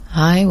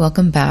Hi,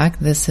 welcome back.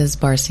 This is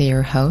Barcia,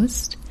 your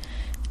host,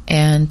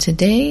 and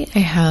today I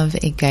have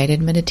a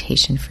guided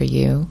meditation for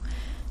you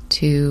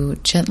to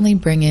gently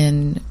bring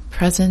in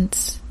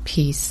presence,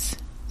 peace,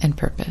 and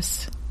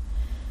purpose.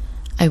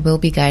 I will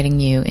be guiding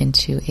you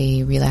into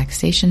a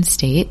relaxation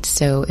state,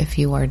 so if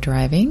you are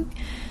driving,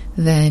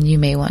 then you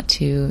may want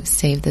to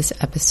save this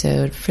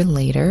episode for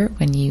later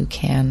when you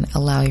can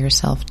allow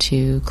yourself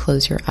to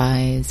close your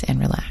eyes and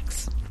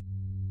relax.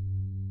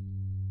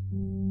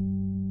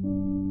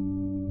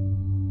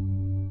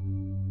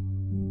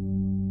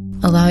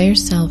 Allow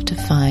yourself to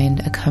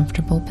find a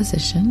comfortable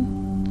position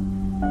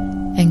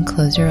and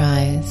close your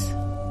eyes.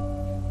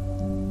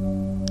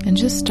 And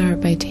just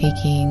start by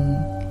taking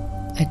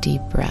a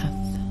deep breath.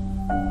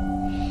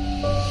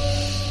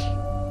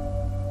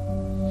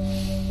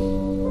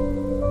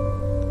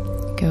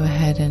 Go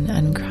ahead and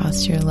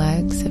uncross your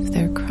legs if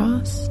they're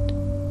crossed.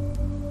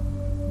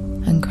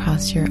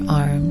 Uncross your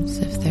arms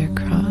if they're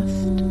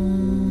crossed.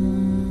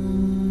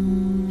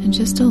 And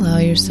just allow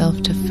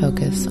yourself to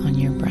focus on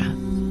your breath.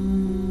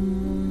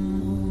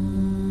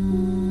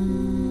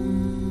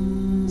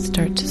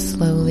 Start to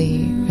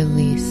slowly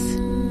release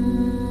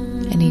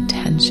any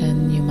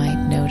tension you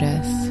might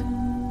notice.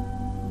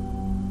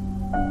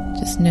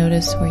 Just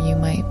notice where you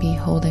might be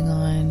holding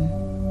on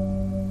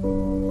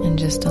and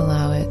just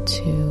allow it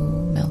to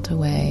melt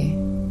away.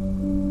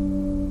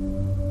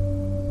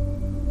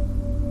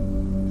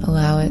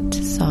 Allow it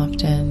to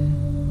soften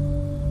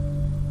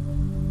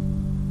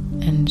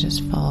and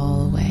just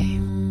fall away.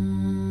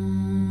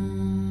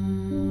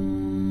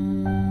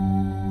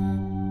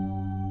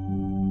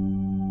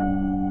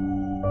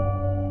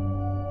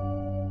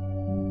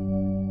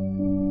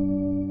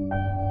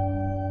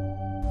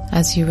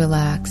 As you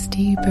relax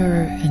deeper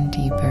and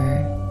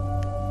deeper,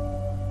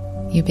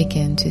 you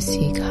begin to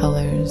see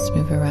colors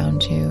move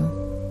around you.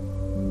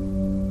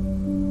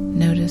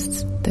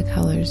 Notice the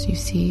colors you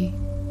see.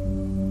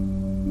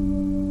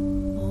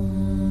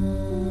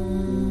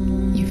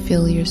 You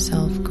feel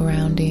yourself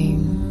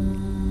grounding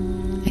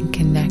and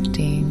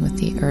connecting with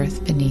the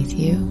earth beneath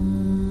you.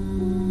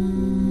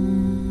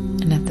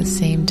 And at the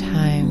same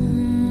time,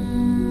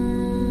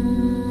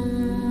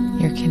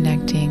 you're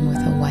connecting with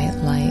a white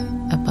light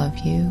above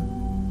you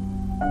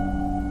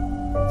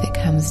that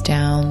comes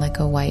down like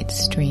a white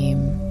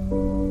stream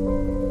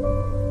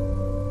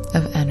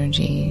of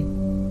energy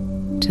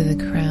to the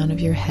crown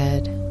of your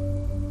head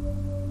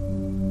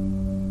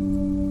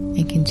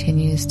and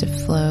continues to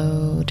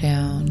flow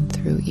down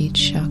through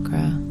each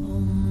chakra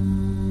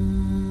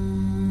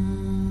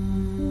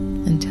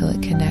until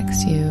it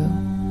connects you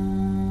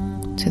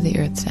to the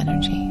earth's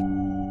energy.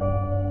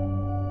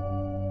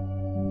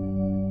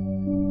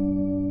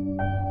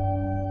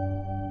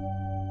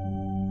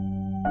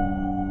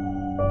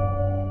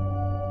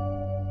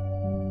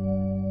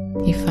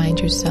 You find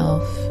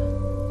yourself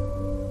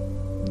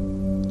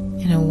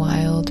in a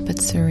wild but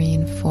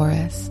serene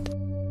forest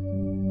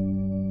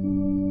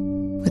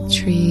with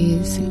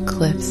trees and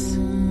cliffs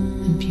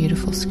and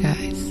beautiful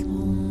skies.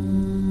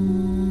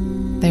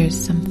 There's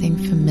something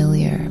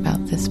familiar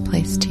about this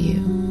place to you.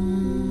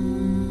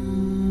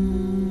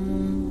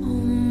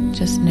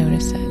 Just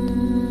notice it.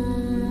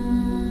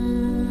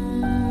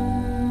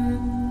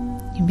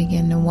 You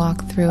begin to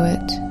walk through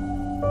it,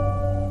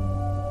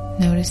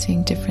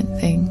 noticing different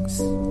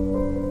things.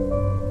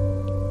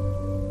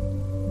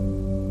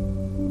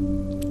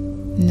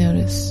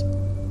 Notice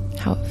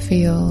how it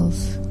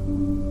feels,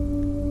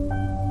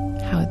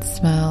 how it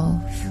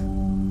smells,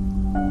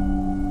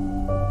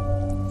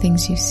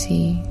 things you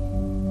see.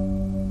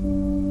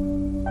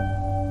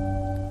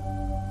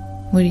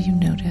 What do you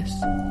notice?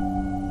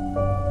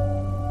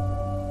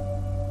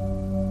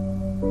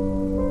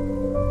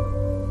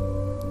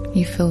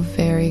 You feel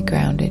very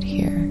grounded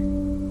here,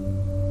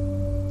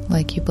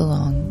 like you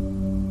belong.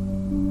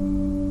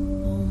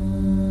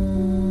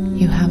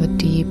 You have a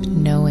deep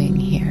knowing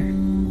here.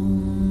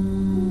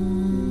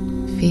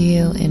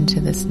 Feel into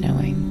this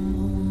knowing.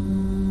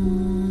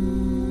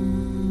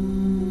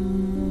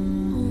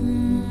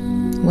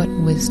 What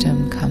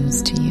wisdom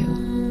comes to you?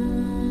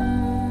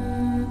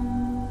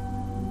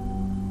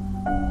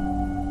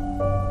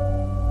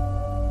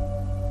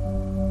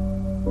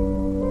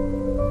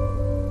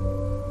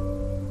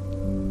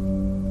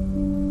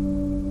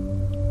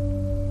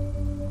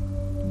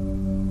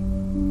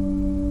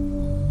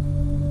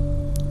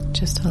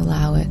 Just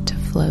allow it to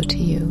flow to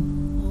you.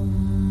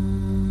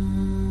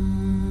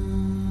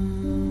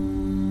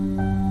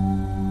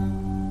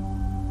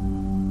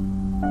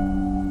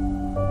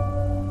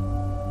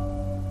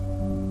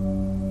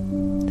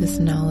 This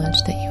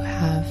knowledge that you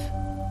have,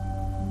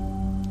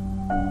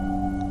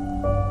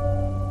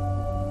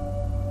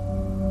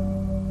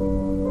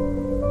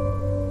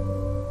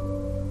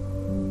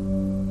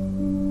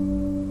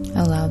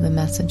 allow the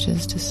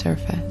messages to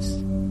surface.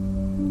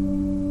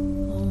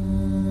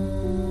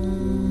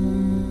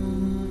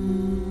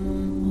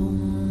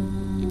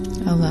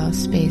 Allow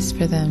space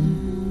for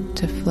them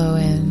to flow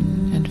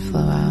in and flow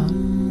out.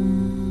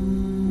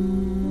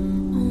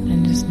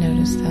 And just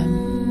notice them.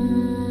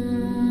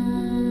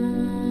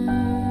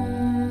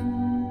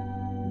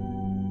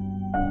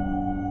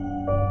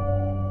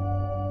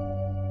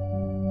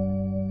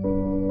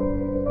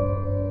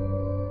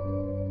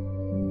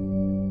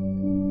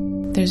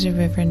 there's a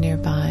river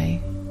nearby,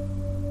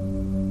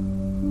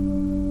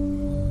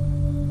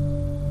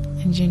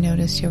 and you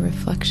notice your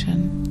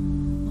reflection.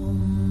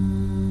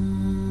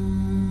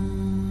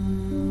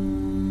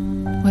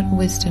 What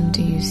wisdom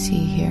do you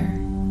see here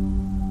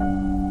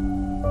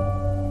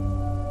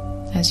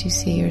as you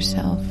see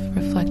yourself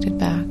reflected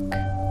back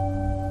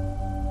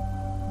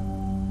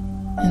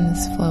in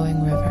this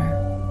flowing river?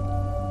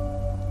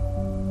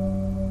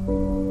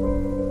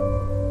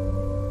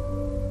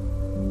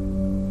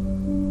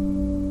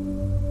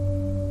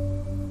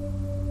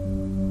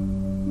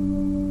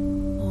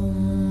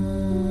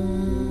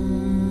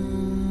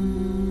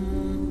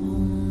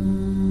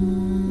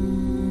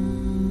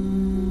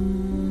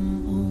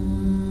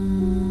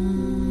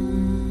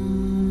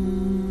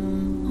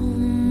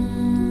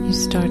 You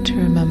start to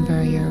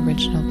remember your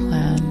original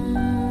plan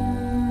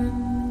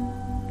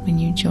when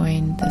you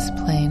joined this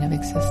plane of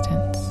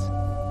existence.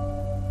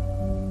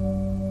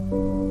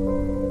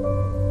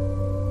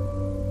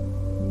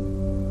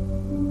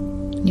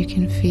 You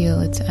can feel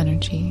its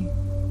energy.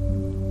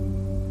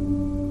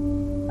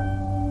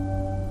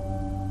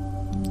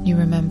 You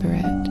remember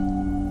it.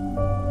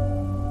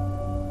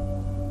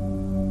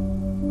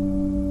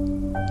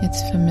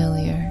 It's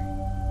familiar.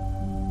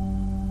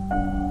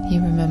 You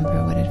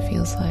remember what it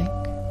feels like.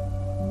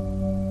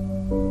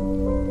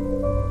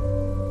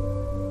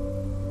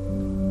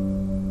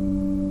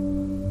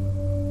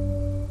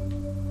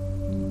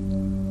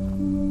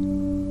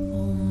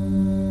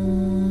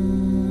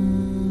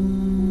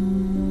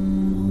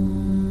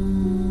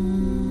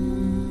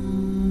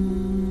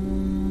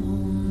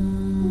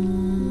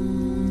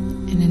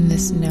 And in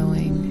this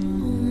knowing,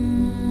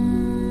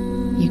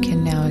 you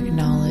can now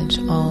acknowledge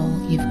all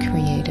you've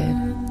created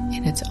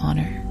in its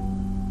honor.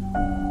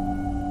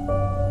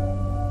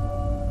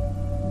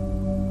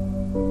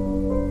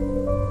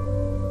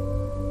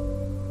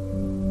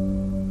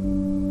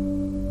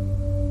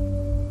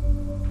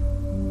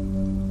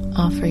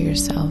 Offer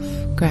yourself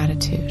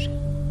gratitude.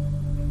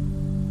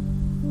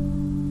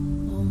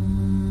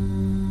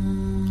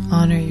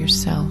 Honor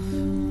yourself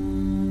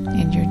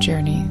and your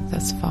journey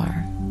thus far.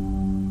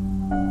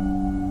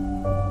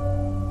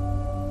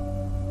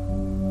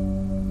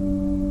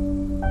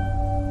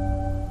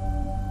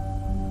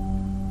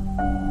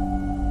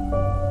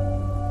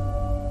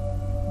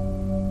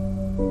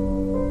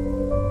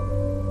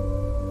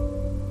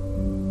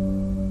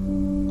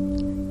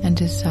 And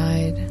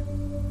decide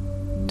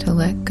to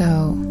let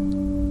go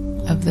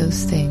of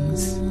those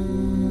things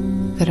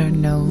that are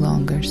no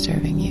longer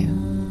serving you.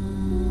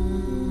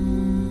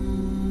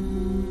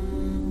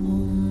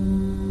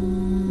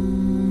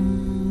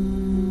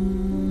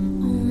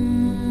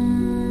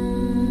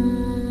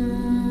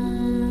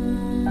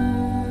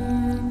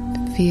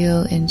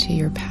 Feel into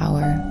your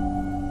power.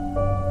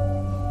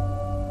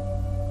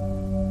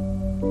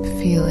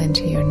 Feel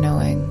into your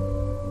knowing.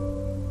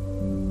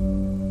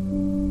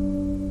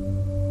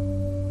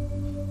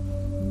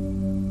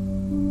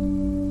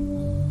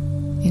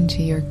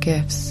 Into your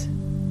gifts,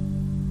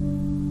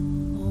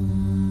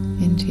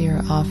 into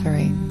your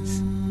offerings.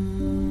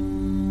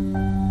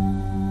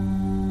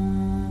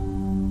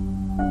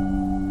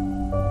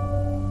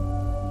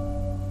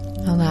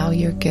 Allow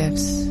your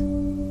gifts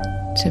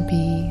to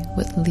be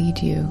what lead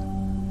you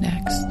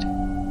next.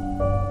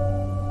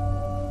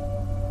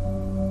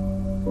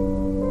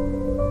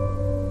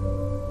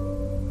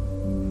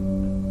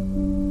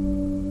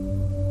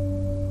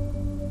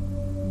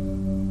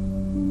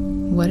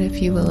 What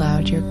if you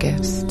allowed your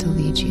gifts to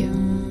lead you?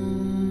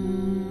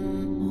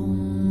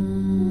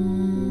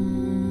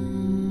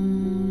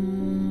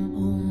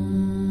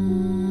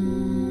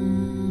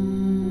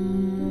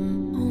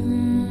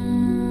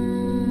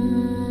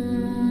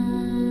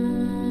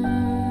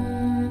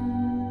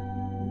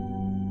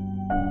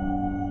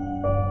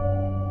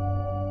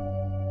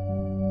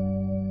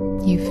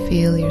 You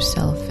feel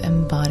yourself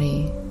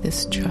embody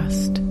this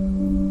trust.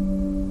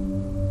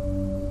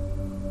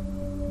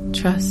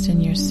 Trust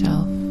in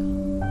yourself,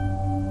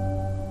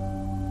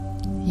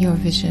 your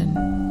vision,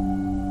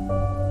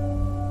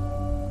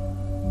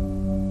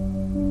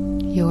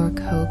 your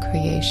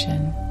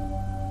co-creation.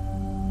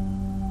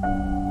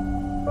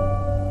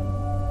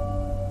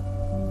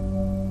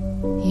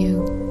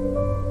 You.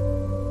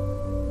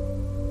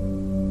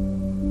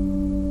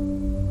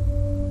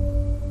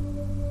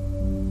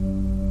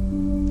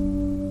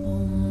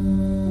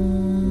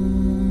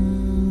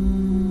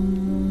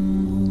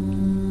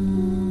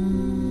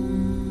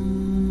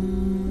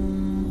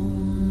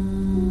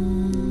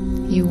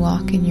 You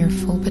walk in your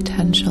full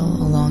potential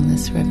along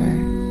this river,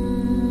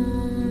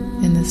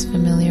 in this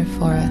familiar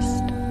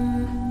forest.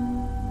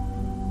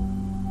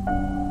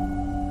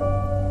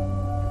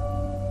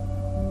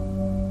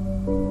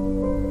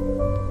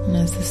 And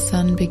as the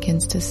sun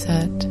begins to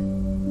set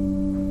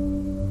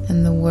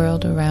and the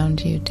world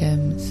around you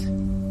dims,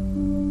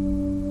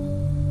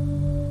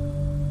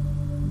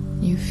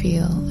 you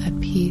feel at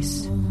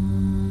peace.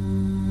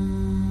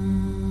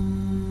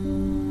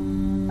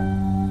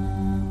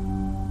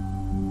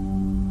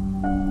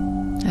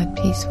 At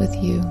peace with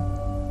you.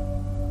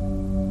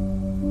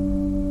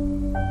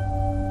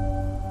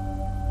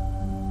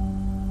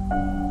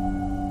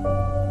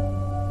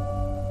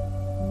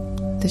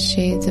 the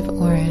shades of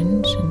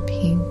orange and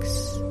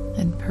pinks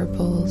and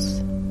purples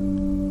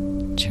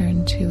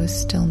turn to a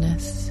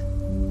stillness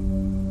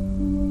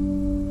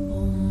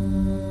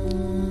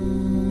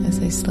as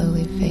they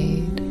slowly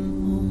fade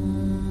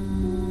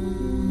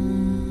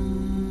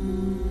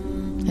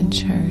and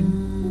churn.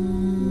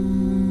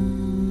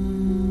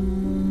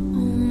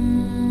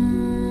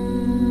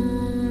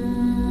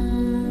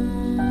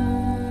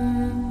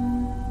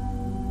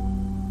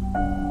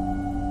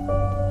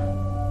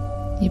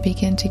 You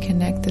begin to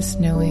connect this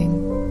knowing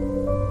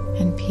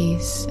and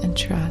peace and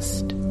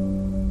trust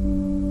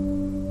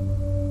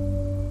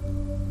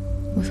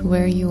with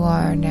where you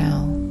are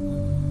now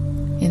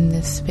in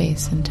this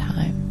space and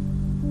time.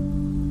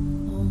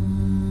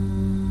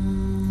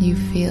 You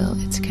feel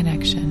its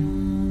connection.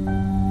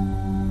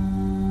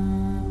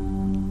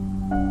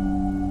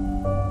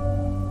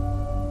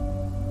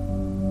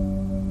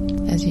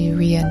 As you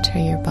re-enter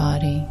your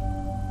body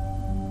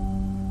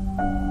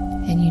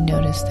and you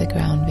notice the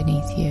ground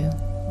beneath you,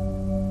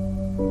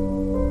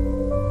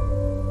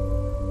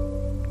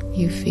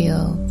 you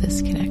feel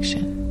this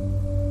connection.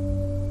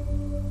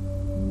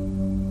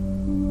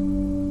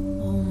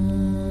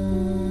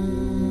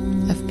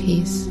 Of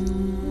peace,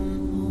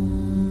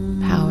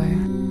 power,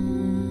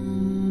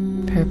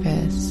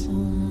 purpose,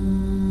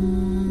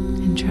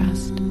 and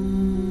trust.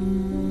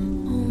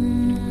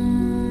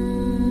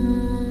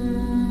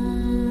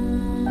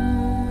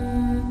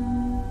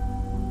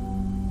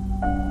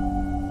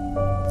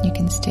 You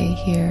can stay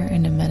here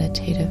in a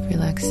meditative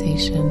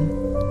relaxation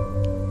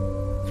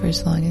for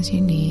as long as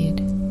you need,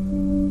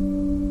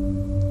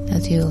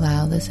 as you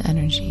allow this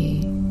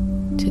energy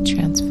to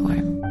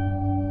transform.